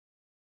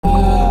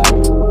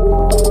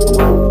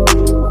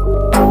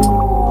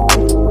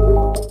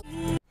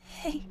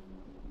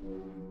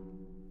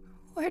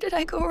did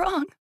I go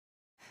wrong?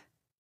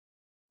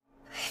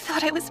 I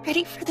thought I was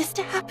ready for this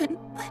to happen,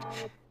 but...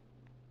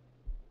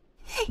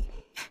 Hey...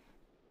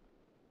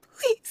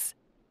 Please...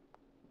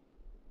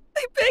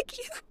 I beg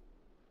you...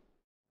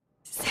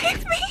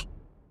 Save me!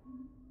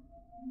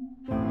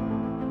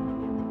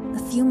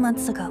 A few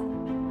months ago,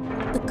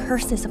 the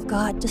curses of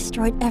God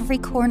destroyed every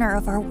corner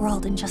of our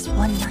world in just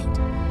one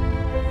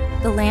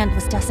night. The land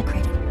was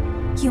desecrated,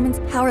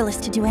 humans powerless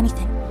to do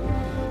anything.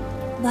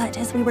 But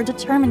as we were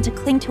determined to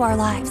cling to our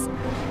lives,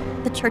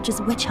 the church's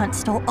witch hunt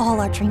stole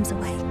all our dreams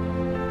away.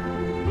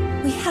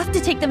 We have to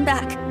take them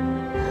back.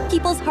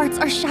 People's hearts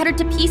are shattered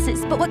to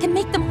pieces, but what can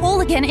make them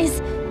whole again is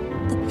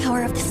the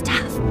power of the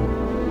staff.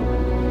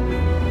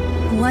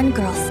 One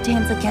girl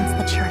stands against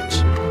the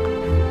church.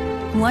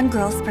 One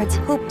girl spreads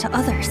hope to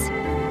others.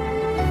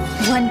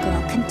 One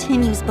girl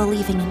continues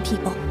believing in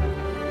people.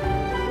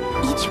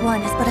 Each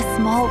one is but a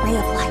small ray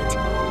of light.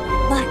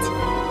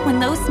 But when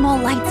those small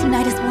lights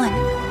unite as one,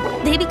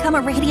 they become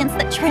a radiance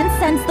that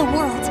transcends the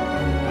world.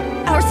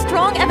 Our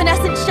strong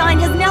evanescent shine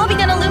has now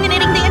begun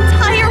illuminating the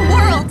entire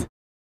world!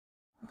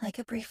 Like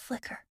a brief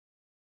flicker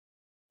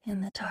in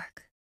the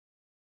dark.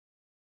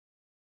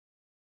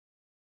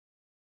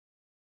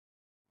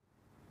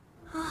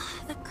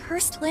 The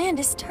cursed land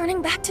is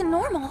turning back to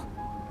normal.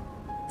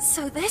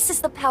 So this is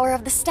the power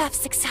of the staff's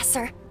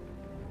successor.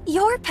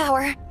 Your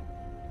power.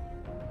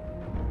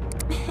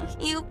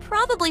 You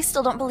probably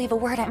still don't believe a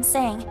word I'm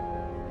saying,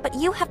 but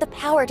you have the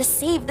power to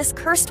save this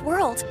cursed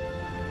world.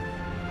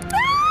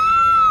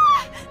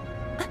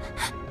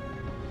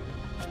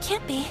 It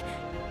can't be.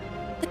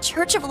 The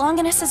Church of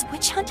Longinus's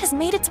witch hunt has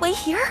made its way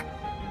here?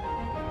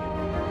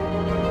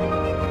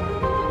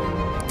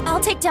 I'll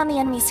take down the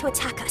enemies who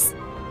attack us.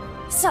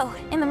 So,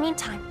 in the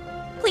meantime,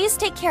 please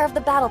take care of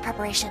the battle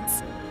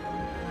preparations.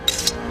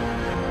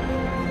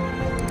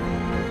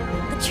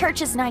 The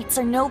Church's knights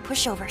are no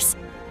pushovers.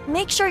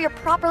 Make sure you're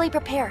properly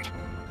prepared.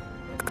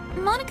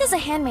 Monika's a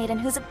handmaiden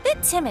who's a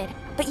bit timid,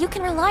 but you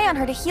can rely on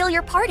her to heal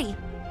your party.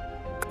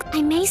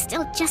 I may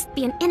still just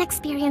be an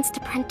inexperienced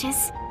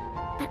apprentice,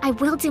 but I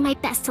will do my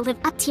best to live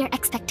up to your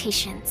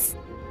expectations.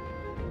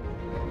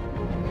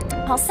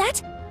 All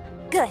set?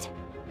 Good.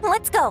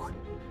 Let's go.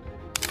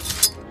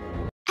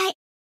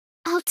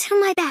 I'll do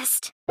my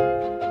best. You're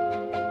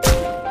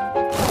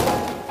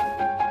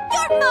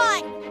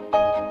mine!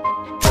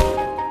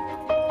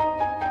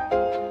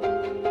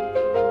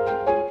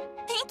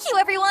 Thank you,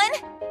 everyone!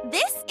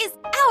 This is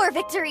our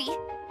victory!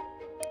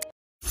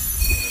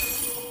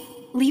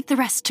 Leave the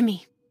rest to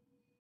me.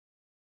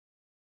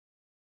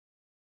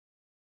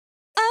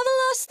 I've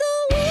lost the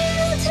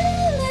will to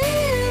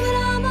live, but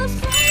I'm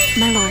afraid.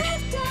 My lord,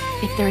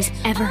 if there is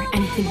ever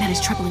anything that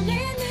is troubling you,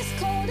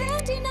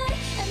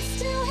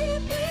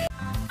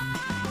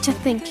 to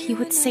think you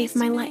would save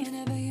my life,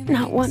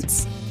 not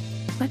once,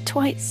 but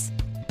twice.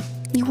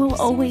 You will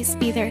always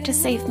be there to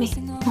save me,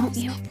 won't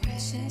you?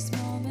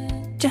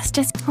 Just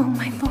as, oh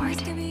my lord,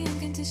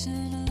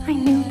 I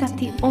knew that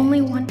the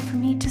only one for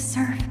me to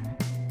serve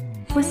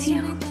was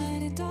you.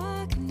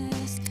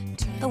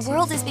 The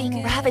world is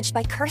being ravaged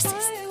by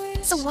curses,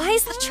 so why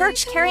is the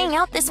church carrying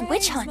out this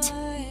witch hunt?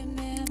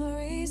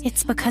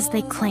 It's because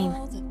they claim,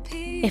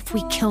 if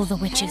we kill the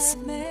witches,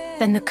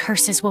 then the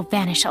curses will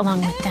vanish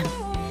along with them.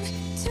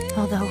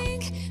 Although,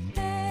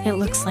 it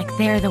looks like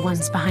they're the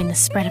ones behind the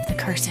spread of the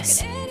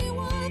curses.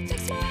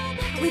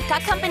 We've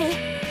got company.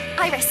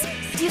 Iris,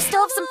 do you still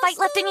have some fight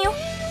left in you?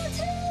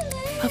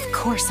 Of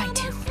course I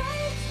do.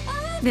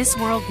 This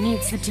world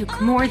needs the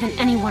Duke more than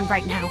anyone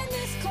right now.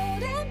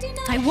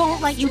 I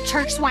won't let you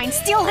church swine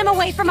steal him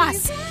away from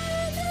us!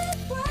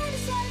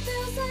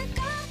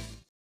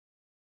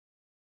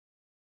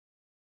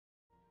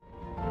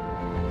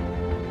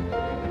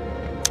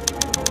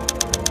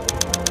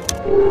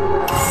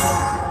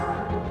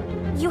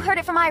 You heard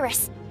it from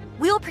Iris.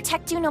 We'll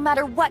protect you no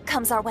matter what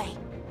comes our way.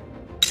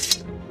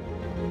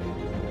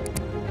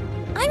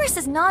 Iris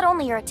is not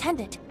only your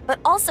attendant, but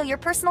also your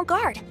personal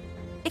guard.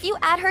 If you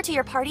add her to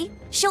your party,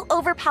 she'll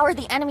overpower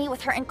the enemy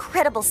with her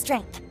incredible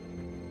strength.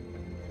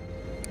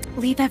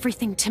 Leave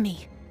everything to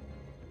me.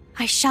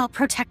 I shall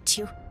protect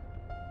you,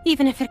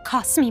 even if it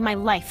costs me my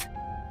life.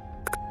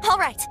 All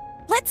right,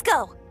 let's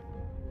go.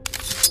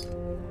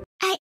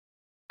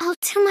 I'll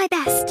do my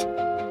best.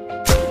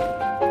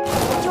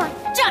 You're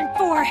done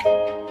for!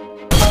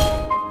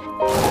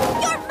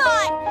 You're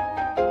mine!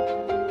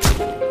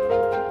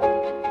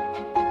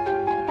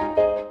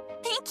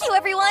 Thank you,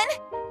 everyone!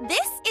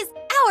 This is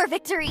our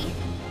victory!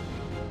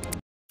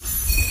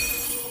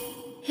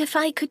 If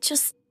I could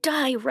just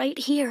die right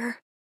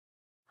here.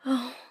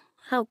 Oh,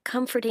 how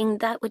comforting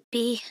that would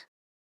be.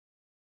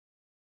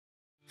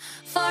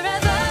 Forever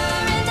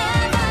and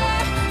ever,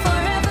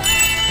 forever.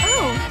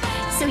 Oh,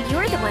 so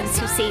you're the ones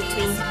who saved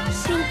me.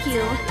 Thank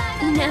you.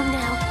 No,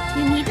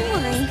 you needn't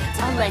worry.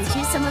 I'll lend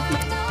you some of my...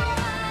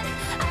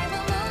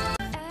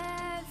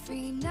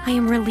 I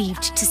am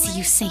relieved to see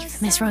you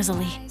safe, Miss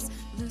Rosalie.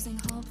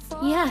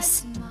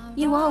 Yes,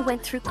 you all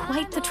went through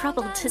quite the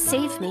trouble to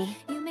save me.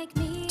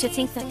 To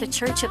think that the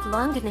Church of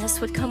Longinus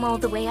would come all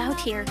the way out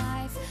here.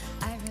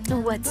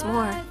 What's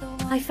more,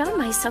 I found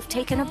myself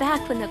taken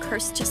aback when the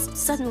curse just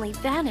suddenly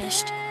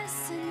vanished.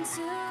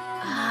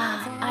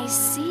 Ah, I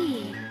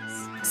see.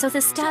 So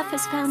the staff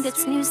has found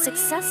its new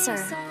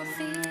successor.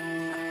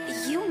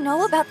 You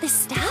know about this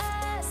staff?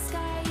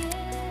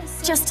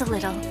 Just a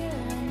little.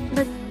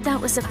 But that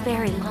was a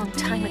very long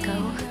time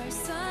ago.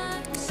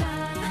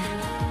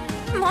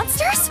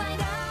 Monsters?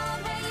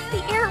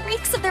 The air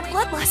reeks of their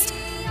bloodlust.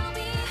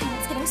 And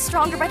it's getting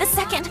stronger by the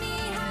second.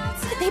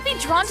 Could they be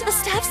drawn to the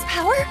staff's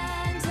power?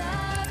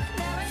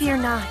 Fear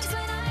not.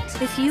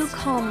 If you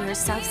calm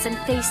yourselves and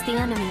face the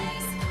enemy,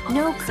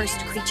 no cursed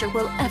creature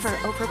will ever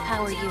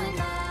overpower you.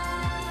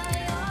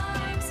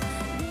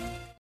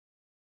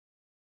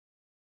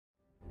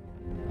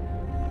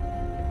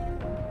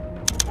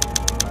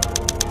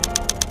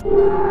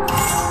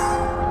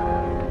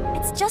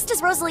 It's just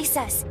as Rosalie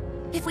says.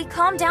 If we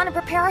calm down and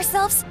prepare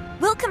ourselves,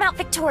 we'll come out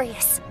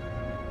victorious.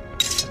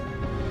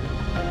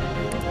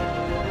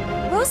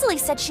 Rosalie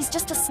said she's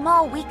just a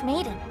small, weak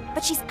maiden,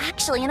 but she's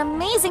actually an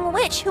amazing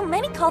witch who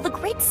many call the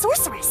Great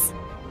Sorceress.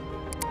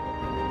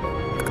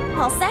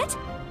 All set?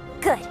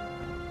 Good.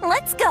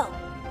 Let's go!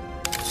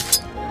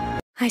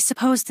 I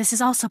suppose this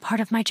is also part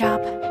of my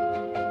job.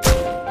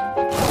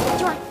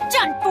 You're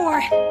done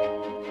for!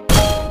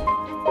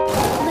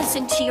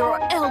 Listen to your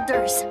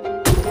elders.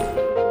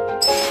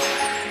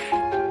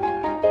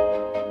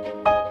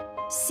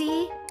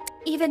 See?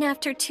 Even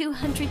after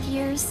 200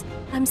 years,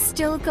 I'm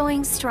still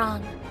going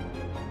strong.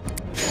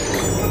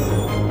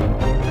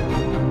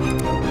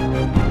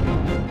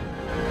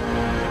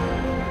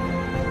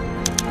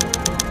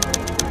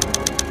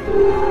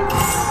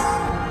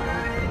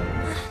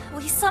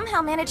 We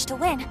somehow managed to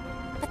win,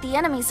 but the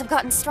enemies have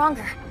gotten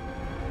stronger.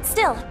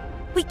 Still,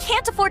 we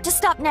can't afford to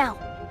stop now.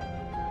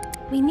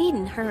 We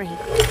needn't hurry.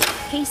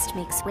 Haste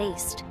makes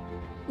waste.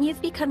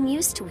 You've become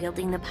used to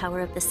wielding the power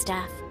of the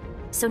staff,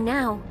 so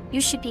now you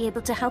should be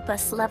able to help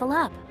us level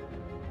up.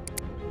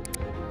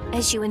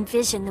 As you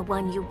envision the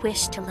one you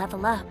wish to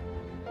level up,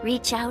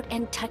 reach out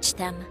and touch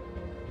them.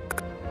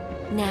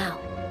 Now,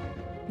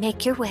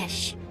 make your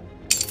wish.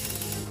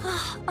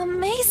 Oh,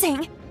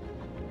 amazing!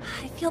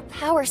 I feel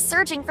power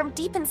surging from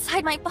deep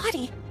inside my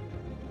body.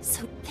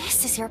 So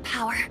this is your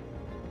power.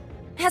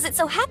 As it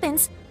so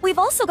happens, we've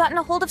also gotten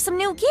a hold of some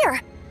new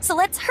gear, so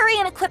let's hurry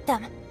and equip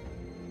them.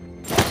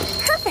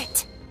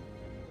 Perfect!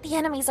 The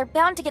enemies are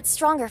bound to get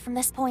stronger from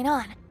this point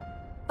on.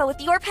 But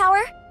with your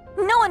power,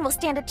 no one will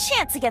stand a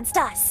chance against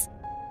us.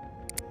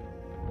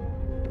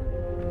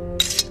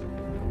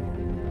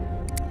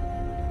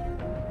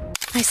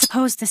 I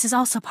suppose this is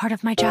also part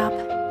of my job.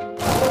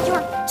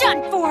 You're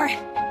done for!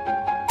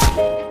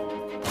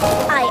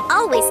 I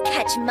always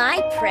catch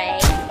my prey.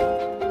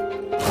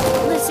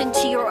 Listen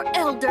to your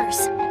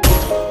elders.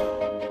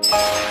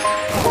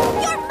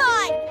 You're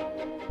mine!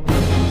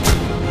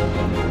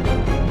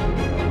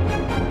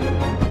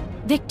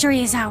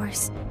 Victory is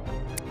ours.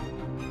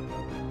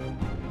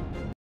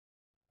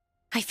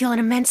 I feel an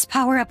immense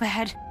power up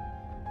ahead.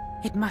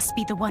 It must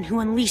be the one who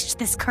unleashed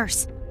this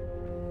curse.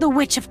 The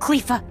Witch of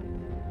Khalifa.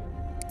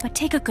 But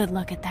take a good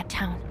look at that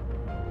town.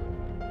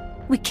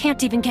 We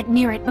can't even get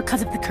near it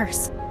because of the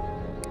curse.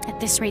 At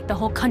this rate, the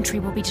whole country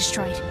will be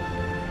destroyed.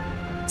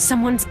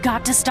 Someone's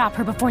got to stop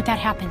her before that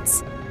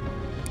happens.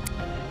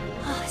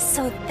 Oh,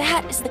 so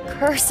that is the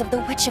curse of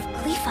the Witch of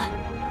Khalifa.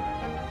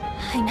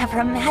 I never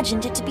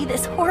imagined it to be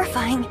this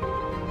horrifying.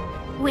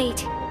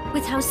 Wait,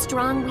 with how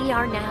strong we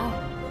are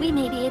now, we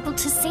may be able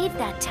to save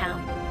that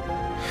town.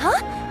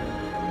 Huh?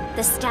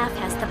 The staff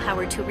has the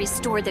power to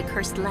restore the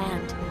cursed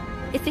land.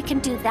 If it can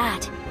do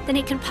that, then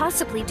it can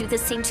possibly do the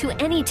same to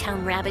any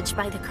town ravaged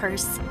by the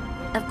curse.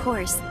 Of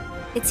course,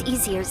 it's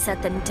easier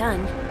said than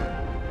done.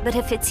 But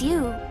if it's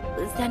you,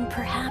 then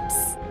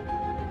perhaps...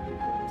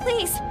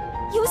 Please,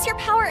 use your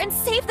power and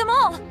save them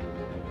all!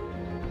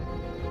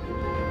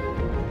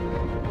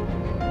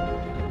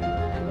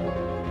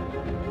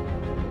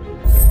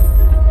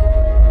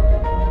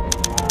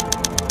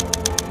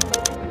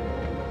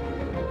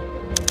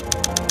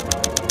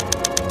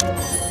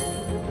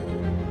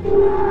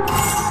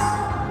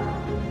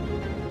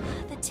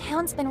 The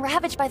town's been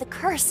ravaged by the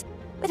curse,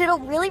 but it'll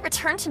really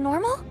return to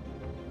normal?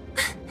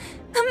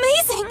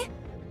 Amazing!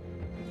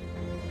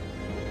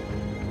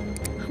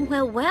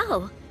 Well,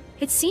 well.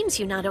 It seems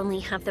you not only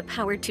have the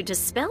power to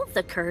dispel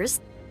the curse,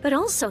 but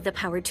also the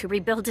power to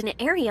rebuild an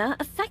area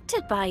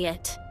affected by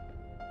it.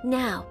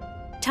 Now,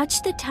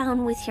 touch the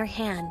town with your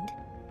hand.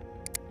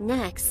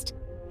 Next,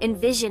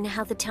 envision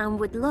how the town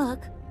would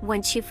look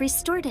once you've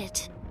restored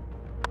it.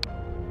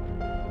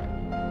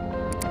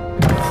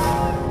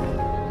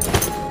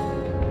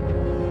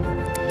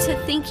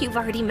 To think you've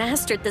already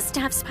mastered the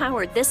staff's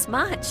power this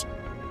much.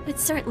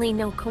 It's certainly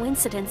no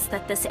coincidence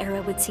that this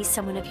era would see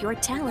someone of your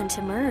talent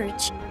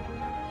emerge.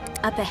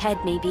 Up ahead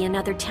may be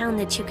another town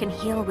that you can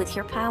heal with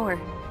your power.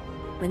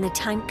 When the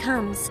time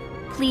comes,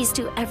 please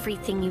do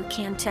everything you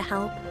can to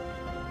help.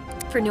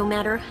 For no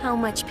matter how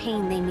much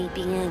pain they may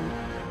be in,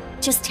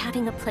 just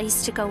having a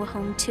place to go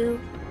home to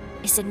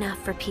is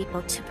enough for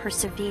people to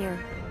persevere.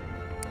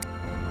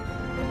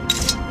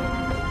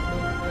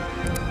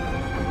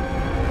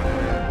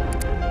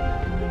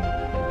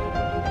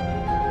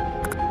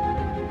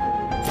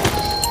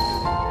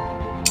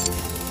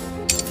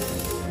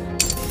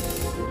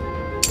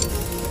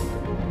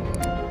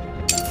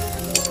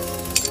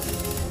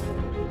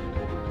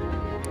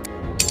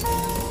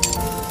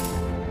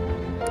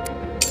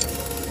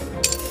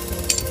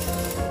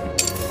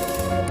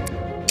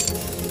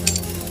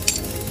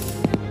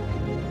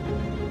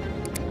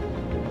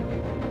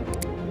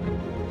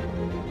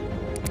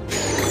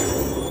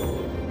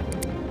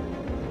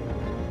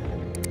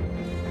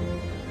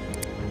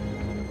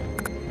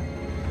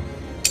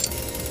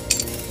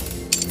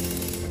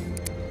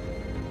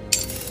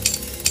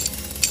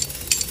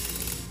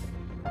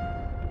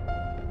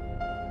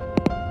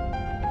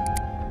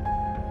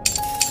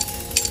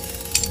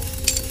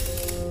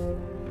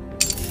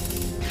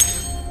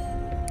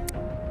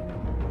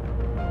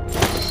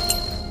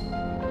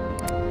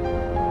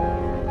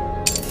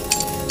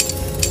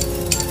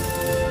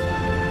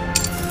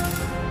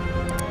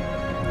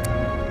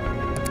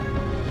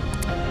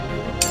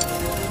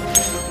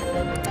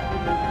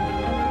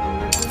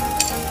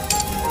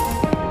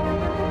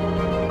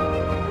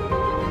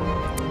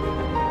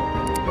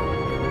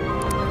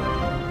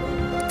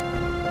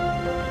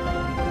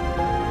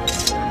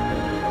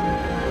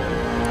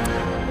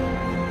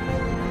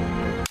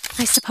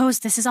 suppose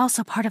this is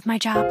also part of my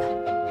job.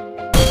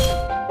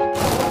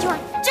 You're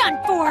done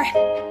for!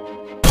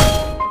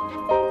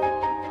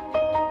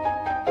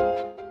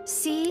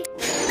 See?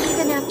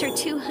 Even after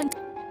 200...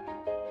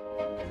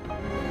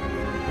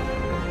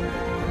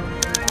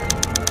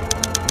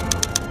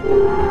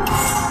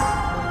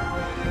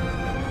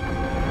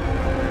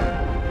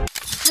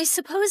 I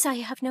suppose I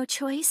have no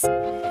choice.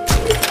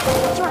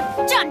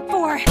 You're done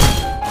for!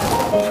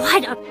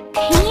 What a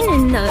pain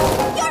in the...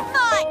 You're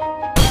mine!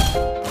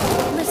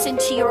 Listen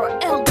to your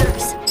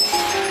elders.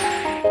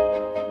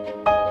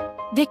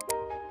 Vic...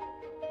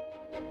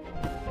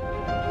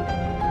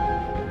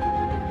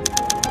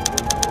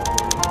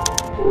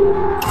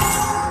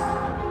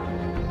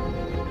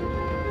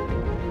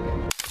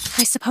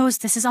 I suppose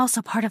this is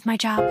also part of my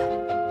job.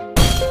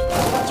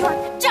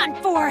 You're done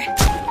for!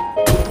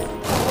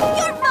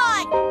 You're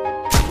mine!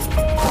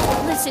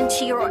 Listen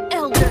to your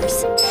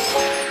elders.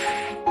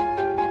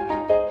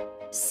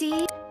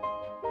 See?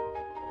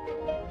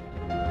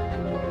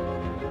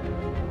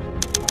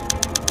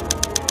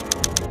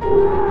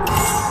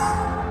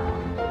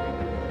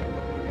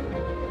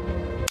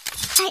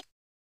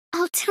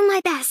 I'll do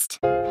my best.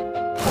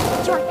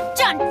 You're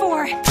done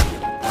for!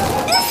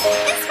 This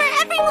is for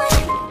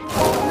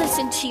everyone!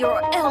 Listen to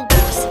your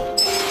elders.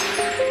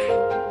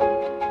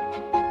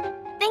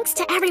 Thanks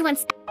to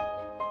everyone's...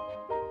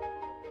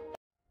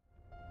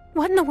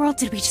 What in the world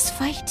did we just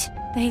fight?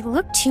 They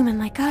looked human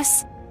like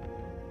us.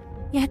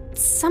 Yet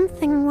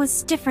something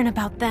was different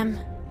about them.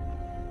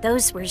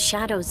 Those were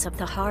shadows of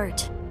the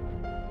heart.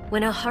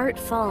 When a heart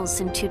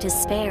falls into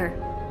despair,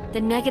 the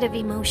negative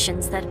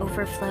emotions that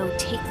overflow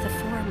take the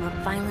form of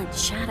violent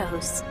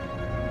shadows.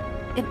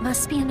 It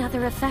must be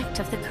another effect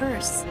of the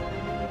curse.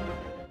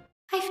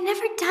 I've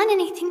never done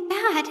anything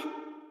bad,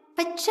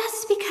 but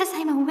just because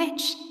I'm a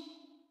witch...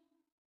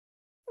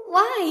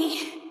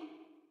 Why?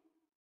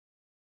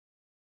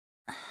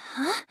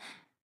 Huh?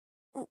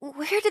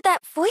 Where did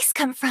that voice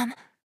come from?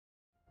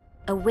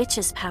 A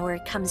witch's power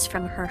comes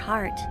from her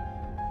heart.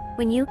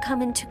 When you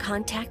come into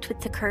contact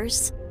with the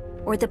curse,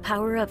 or the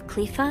power of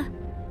Clefa,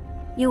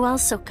 you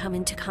also come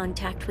into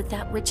contact with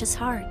that witch's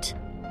heart.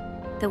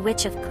 The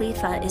Witch of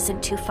Clefa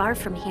isn't too far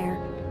from here.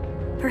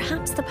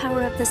 Perhaps the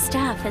power of the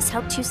staff has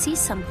helped you see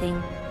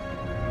something.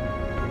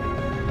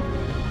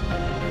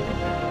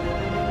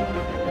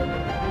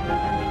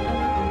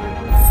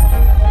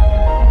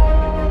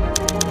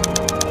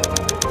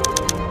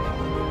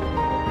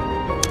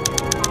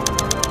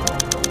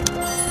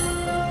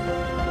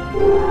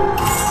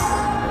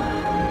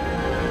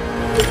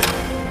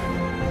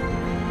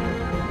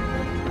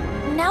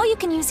 Now you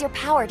can use your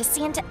power to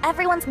see into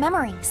everyone's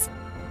memories.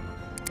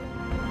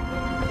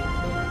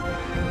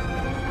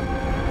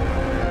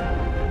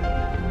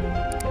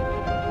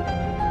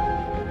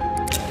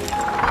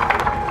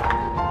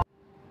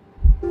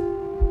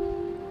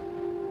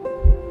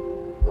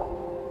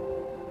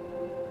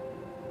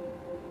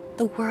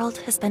 The world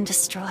has been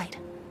destroyed.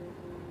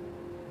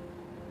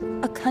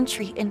 A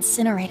country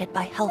incinerated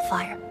by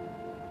hellfire.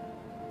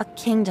 A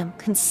kingdom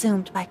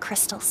consumed by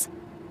crystals.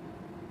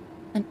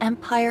 An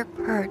empire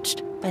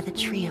purged by the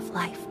Tree of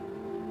Life.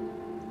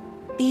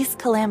 These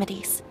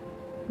calamities,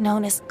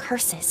 known as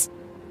curses,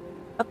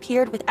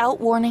 appeared without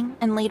warning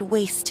and laid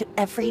waste to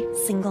every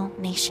single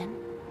nation.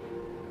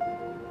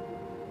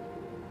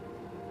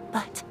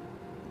 But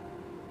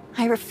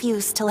I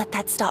refuse to let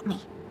that stop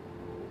me.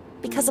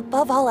 Because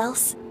above all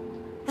else,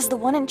 as the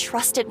one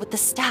entrusted with the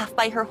staff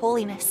by Her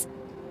Holiness,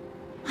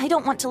 I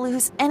don't want to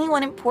lose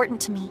anyone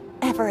important to me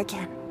ever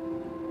again.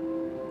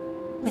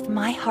 With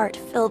my heart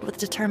filled with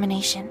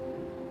determination,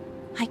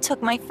 I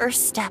took my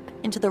first step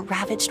into the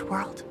ravaged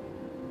world.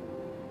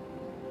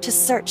 To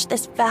search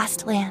this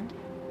vast land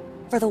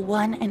for the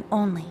one and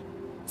only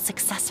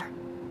successor.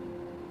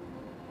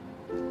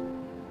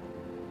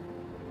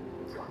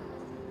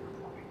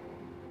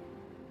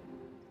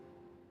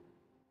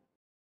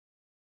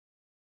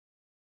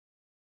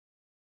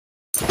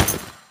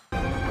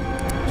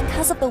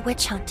 Because of the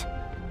witch hunt,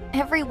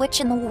 every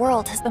witch in the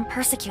world has been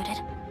persecuted.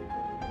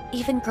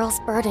 Even girls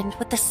burdened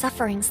with the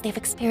sufferings they've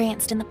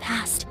experienced in the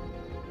past.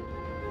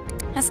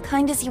 As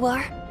kind as you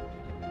are,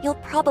 you'll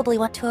probably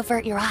want to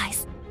avert your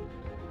eyes.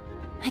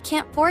 I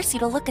can't force you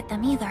to look at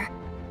them either.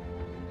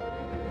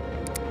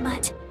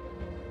 But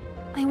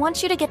I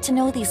want you to get to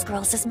know these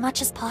girls as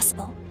much as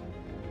possible.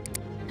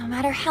 No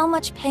matter how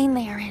much pain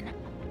they are in,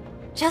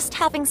 just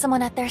having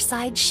someone at their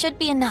side should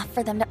be enough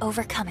for them to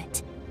overcome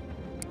it.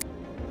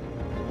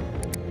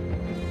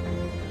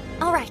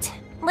 All right,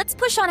 let's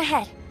push on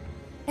ahead.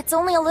 It's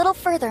only a little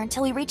further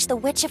until we reach the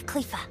Witch of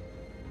Clefa.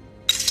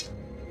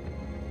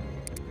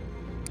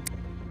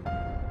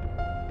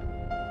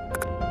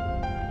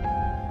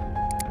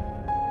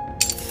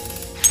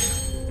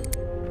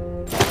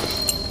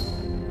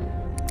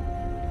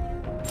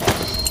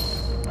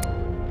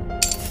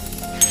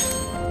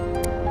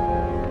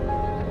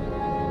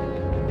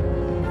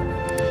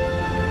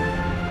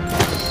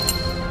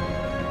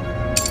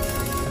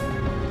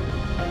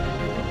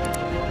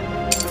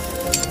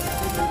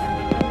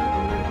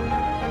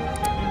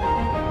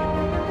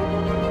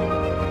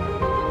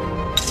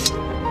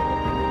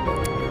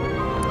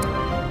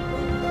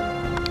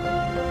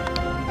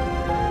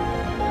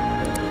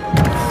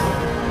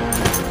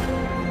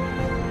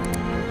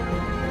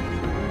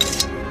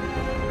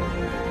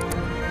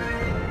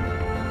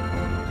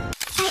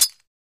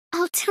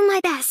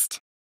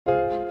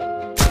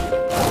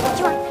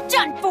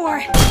 for!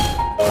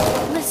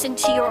 Listen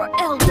to your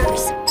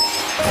elders!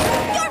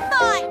 You're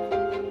fine!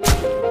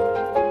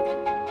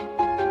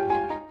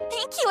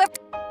 Thank you,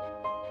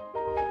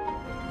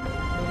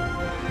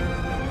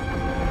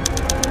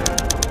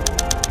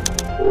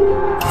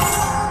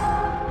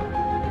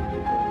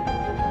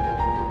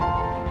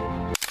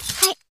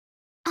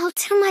 I'll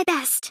do my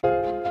best.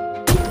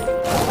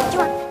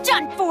 You're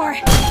done for!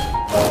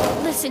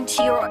 Listen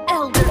to your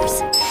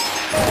elders!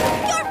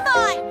 You're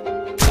fine!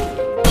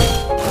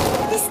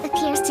 This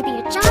appears to be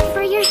a job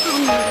for your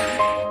handmaiden.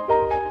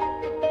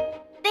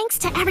 Thanks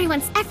to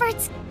everyone's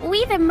efforts,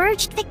 we've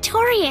emerged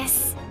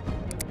victorious.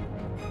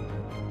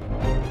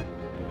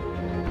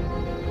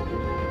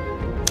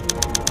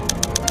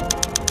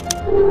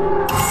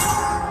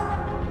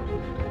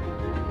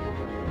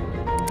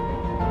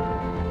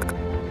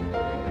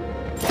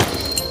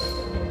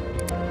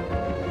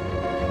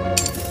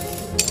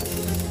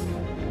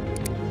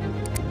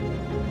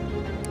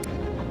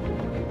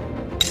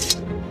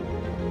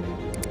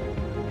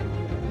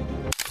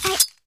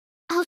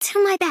 I'll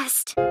do my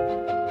best.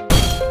 You're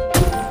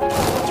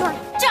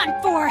done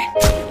for!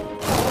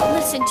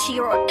 Listen to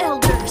your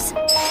elders!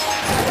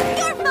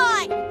 You're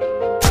fine!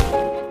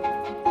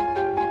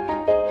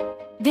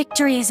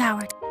 Victory is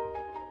ours.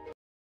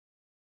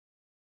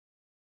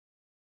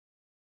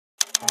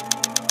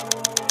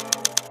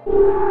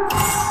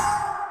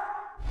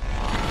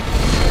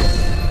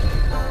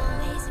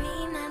 Always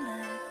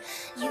remember,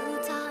 you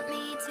taught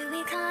me to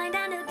be kind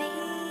and to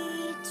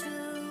be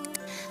true.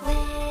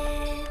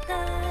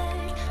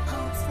 Withered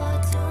hopes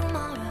for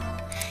tomorrow.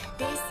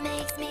 This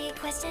makes me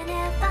question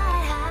if I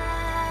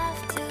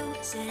have to.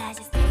 Should I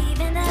just leave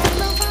and then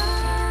move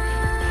on?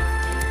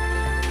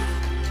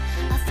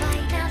 A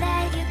fight now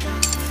that you're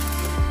gone.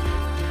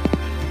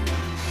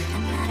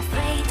 I'm not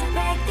afraid to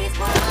break these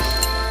walls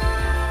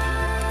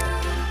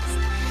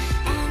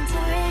and to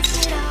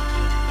risk it all.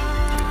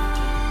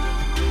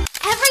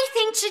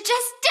 Everything should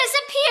just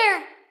disappear!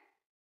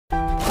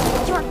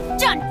 You're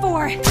done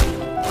for!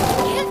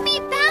 Give me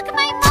back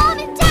my mom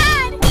and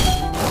dad!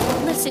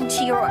 Listen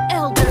to your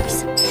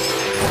elders!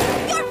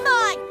 You're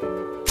fine!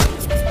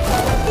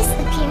 This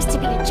appears to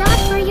be a job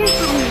for your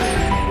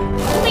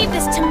handmaiden. Leave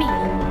this to me.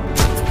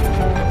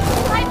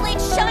 My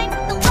blade shines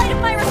with the light of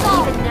my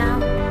resolve! Even now,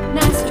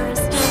 Master is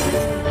still with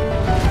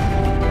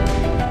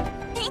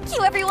me. Thank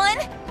you, everyone!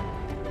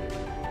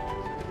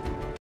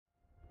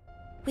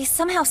 We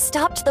somehow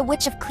stopped the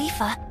Witch of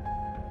Clefa,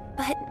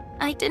 but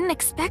I didn't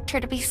expect her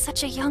to be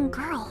such a young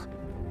girl.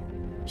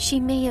 She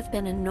may have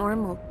been a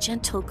normal,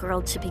 gentle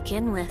girl to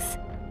begin with,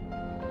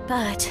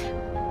 but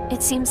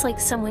it seems like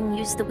someone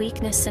used the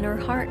weakness in her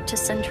heart to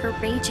send her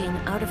raging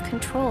out of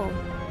control.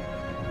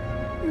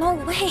 No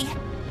way!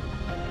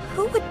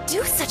 Who would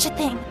do such a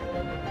thing?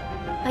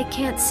 I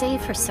can't say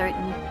for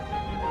certain.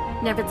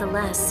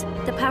 Nevertheless,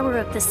 the power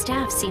of the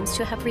staff seems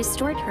to have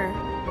restored her.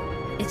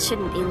 It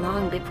shouldn't be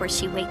long before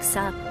she wakes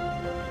up.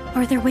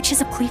 Are there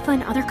witches of Clefa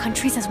in other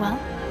countries as well?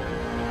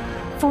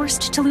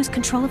 Forced to lose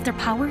control of their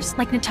powers,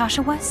 like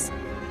Natasha was?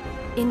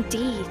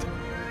 Indeed.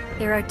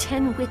 There are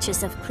 10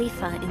 witches of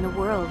Clefa in the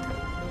world.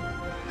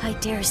 I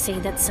dare say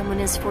that someone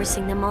is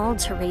forcing them all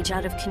to rage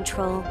out of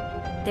control,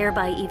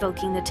 thereby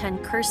evoking the 10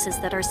 curses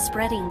that are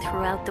spreading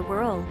throughout the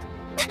world.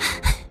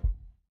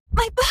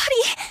 My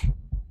body!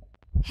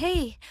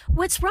 Hey,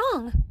 what's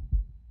wrong?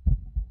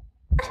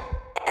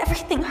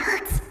 Everything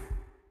hurts.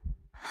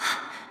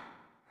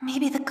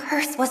 Maybe the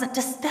curse wasn't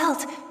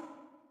dispelled,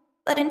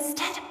 but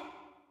instead...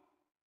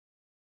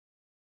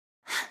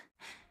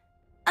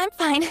 I'm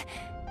fine.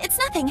 It's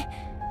nothing.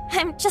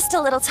 I'm just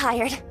a little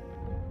tired.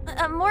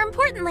 More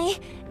importantly,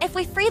 if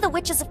we free the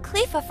witches of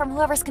Clefa from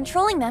whoever's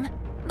controlling them,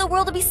 the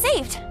world will be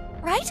saved,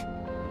 right?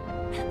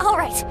 All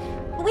right,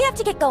 we have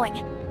to get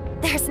going.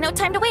 There's no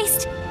time to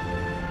waste.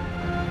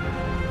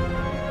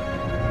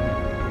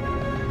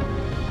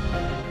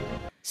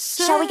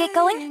 Shall we get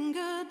going?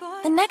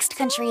 The next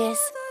country is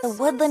the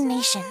Woodland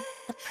Nation,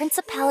 the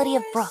Principality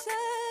of Brook.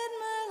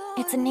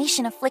 It's a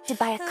nation afflicted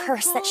by a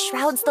curse that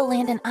shrouds the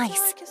land in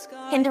ice,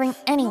 hindering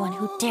anyone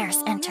who dares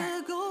enter.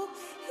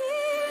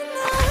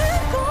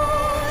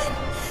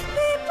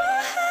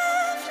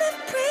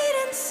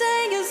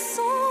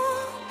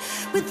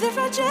 With the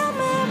fragile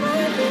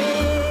memories.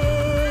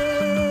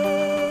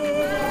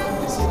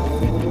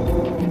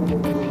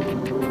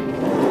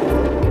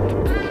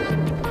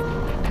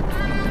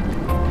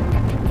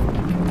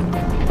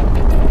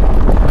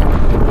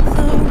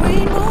 The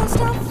rain won't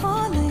stop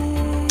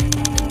falling,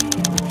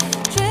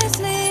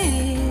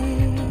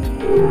 drizzling,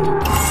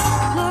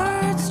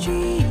 blurred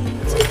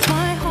streets.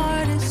 My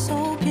heart is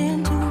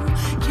soaking too.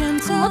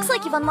 Can't tell. Looks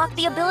like you've unlocked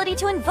the ability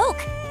to invoke.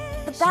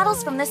 The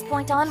battles from this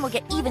point on will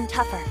get even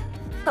tougher.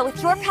 But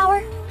with your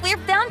power, we're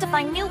bound to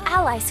find new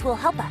allies who will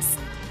help us.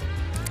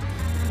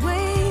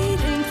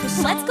 Waiting for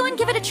Let's go and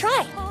give it a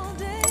try.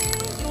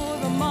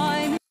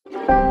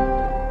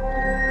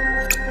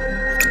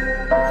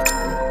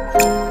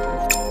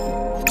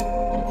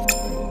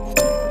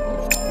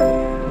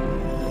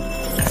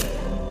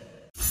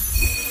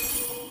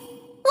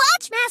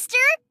 Watch, Master!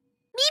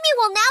 Mimi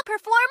will now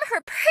perform her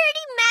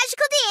pretty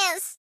magical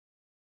dance.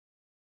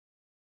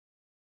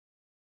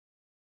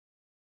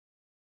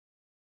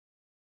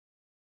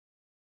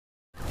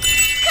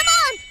 Come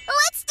on,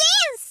 let's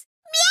dance!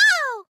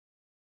 Meow!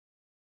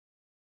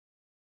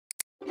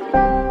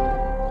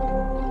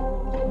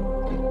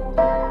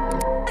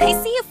 I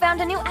see you found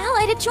a new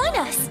ally to join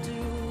us.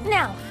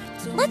 Now,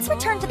 let's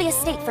return to the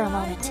estate for a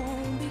moment.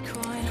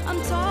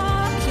 I'm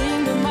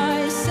talking to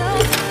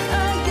myself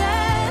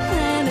again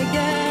and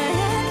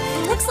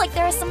again. Looks like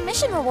there are some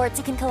mission rewards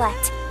you can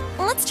collect.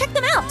 Let's check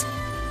them out.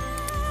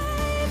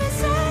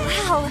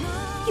 Wow,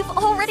 you've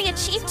already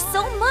achieved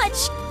so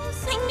much.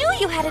 I knew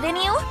you had it in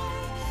you.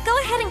 Go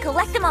ahead and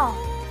collect them all.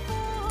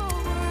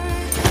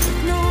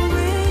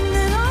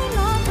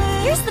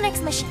 Here's the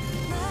next mission.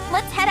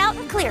 Let's head out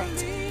and clear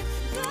it.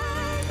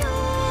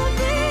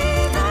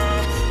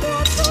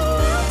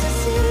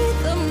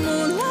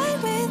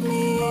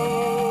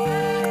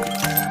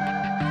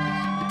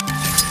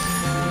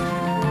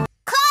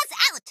 Claws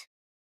out!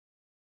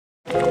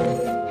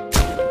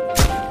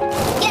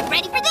 Get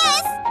ready for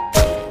this!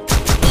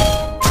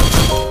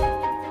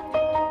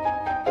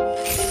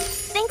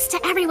 Thanks to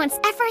everyone's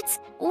efforts,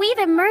 we've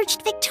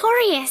emerged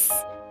victorious.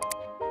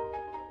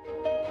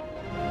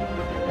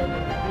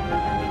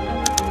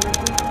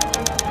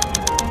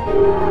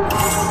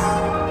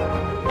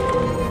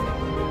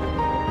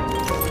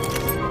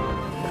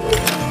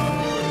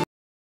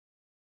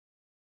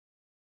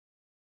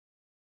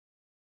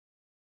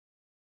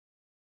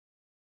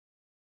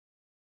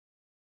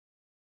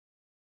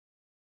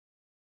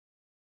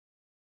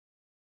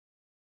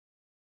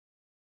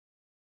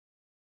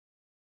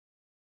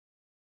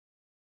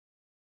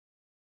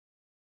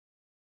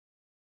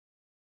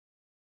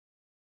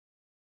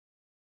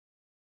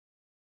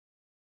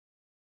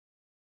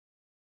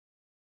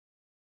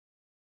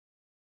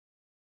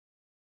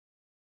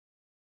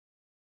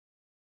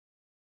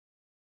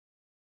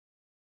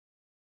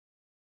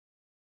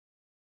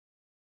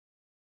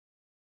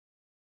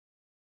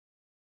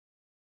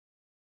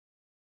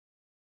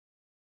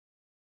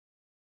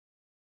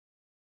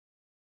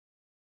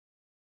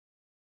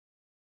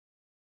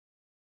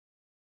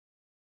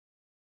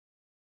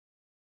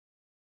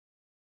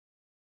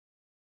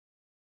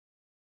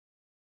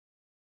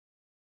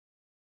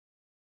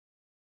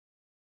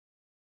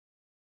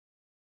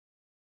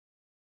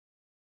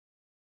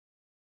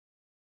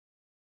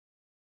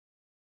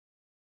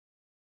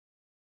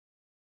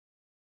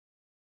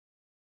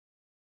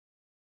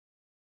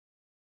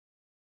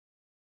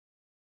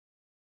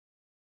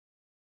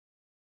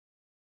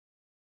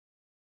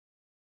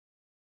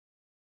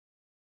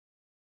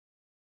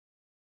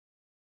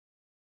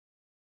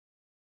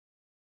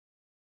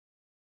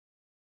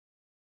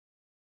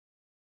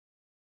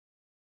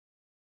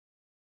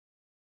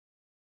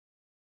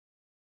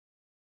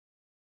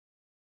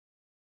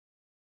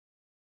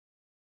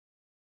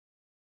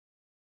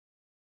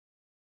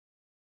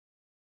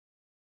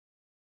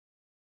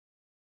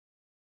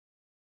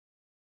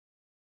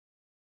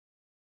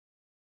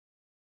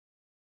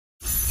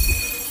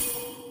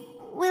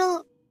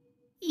 Will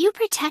you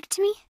protect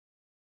me?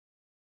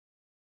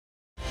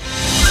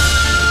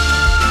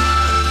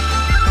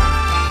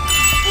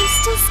 I'm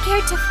still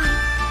scared to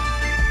fight,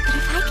 but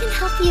if I can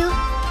help you,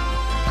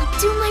 I'll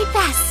do my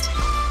best.